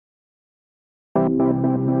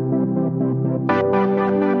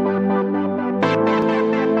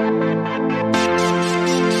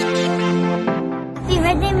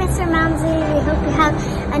Mounsey. We hope you have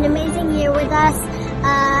an amazing year with us.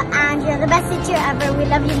 And you're the best teacher ever. We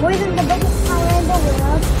love you more than the biggest power in the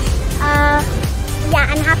world.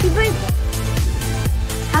 Yeah, and happy birthday.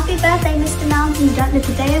 Happy birthday, Mr. Mounsey. You don't look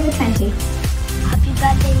a day over 20. Happy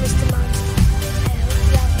birthday, Mr. Mounsey.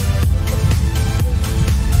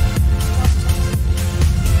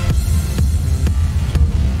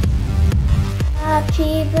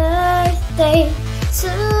 Happy birthday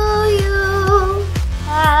to you.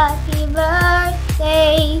 Happy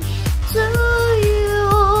birthday to you.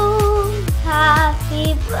 Happy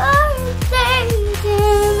birthday,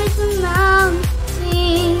 dear Mr.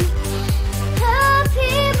 Mounsey.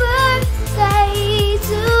 Happy birthday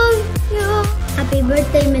to you. Happy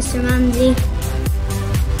birthday, Mr. Mounsey.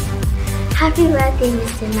 Happy birthday,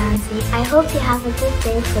 Mr. Mounsey. I hope you have a good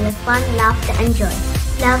day full of fun, laughter, and joy.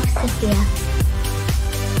 Love, Sophia.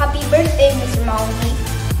 Happy birthday, Mr. Mounsey.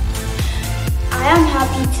 I am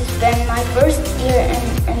happy to spend my first year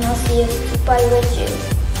in LCS Dubai with you.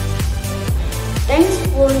 Thanks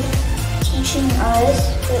for teaching us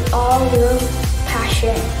with all your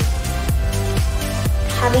passion.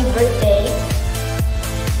 Happy birthday.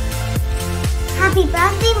 Happy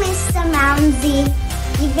birthday, Mr. Mounsey.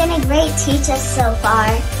 You've been a great teacher so far.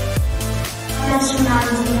 Mr.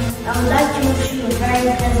 Mounsey, I would like to wish you a very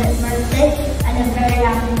pleasant birthday and a very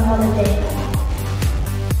happy holiday.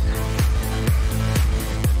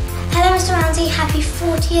 Hello, Mr. Mounsey. Happy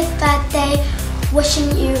 40th birthday. Wishing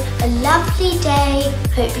you a lovely day.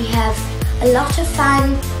 Hope you have a lot of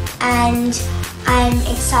fun, and I'm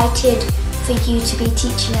excited for you to be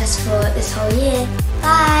teaching us for this whole year.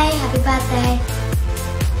 Bye. Happy birthday.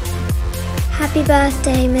 Happy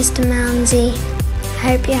birthday, Mr. Mounsey.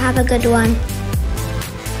 Hope you have a good one.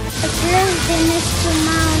 Happy birthday, Mr.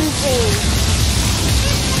 Mounsey.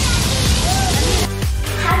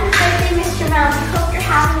 Happy birthday, Mr. Mounsey. Hope you're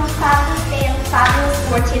having a fabulous day and a fabulous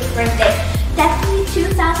 40th birthday. Definitely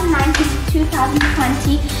 2019 to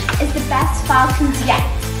 2020 is the best Falcons yet.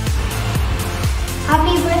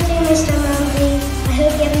 Happy birthday, Mr. Mounsey. I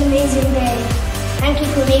hope you have an amazing day. Thank you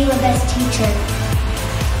for being the best teacher.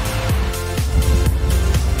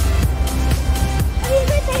 Happy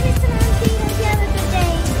birthday, Mr. Mounsey. Hope you have a good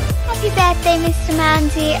day. Happy birthday, Mr.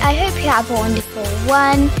 Mounsey. I hope you have a wonderful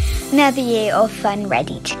one. Another year of fun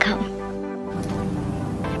ready to come.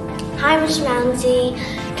 Hi, Mr. Mounsey.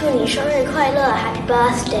 祝你生日快乐 Happy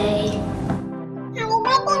birthday. Happy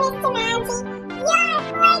birthday, Mr. Mounsey. You're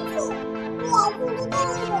 40.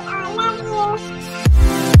 Yes, we love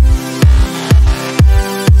you.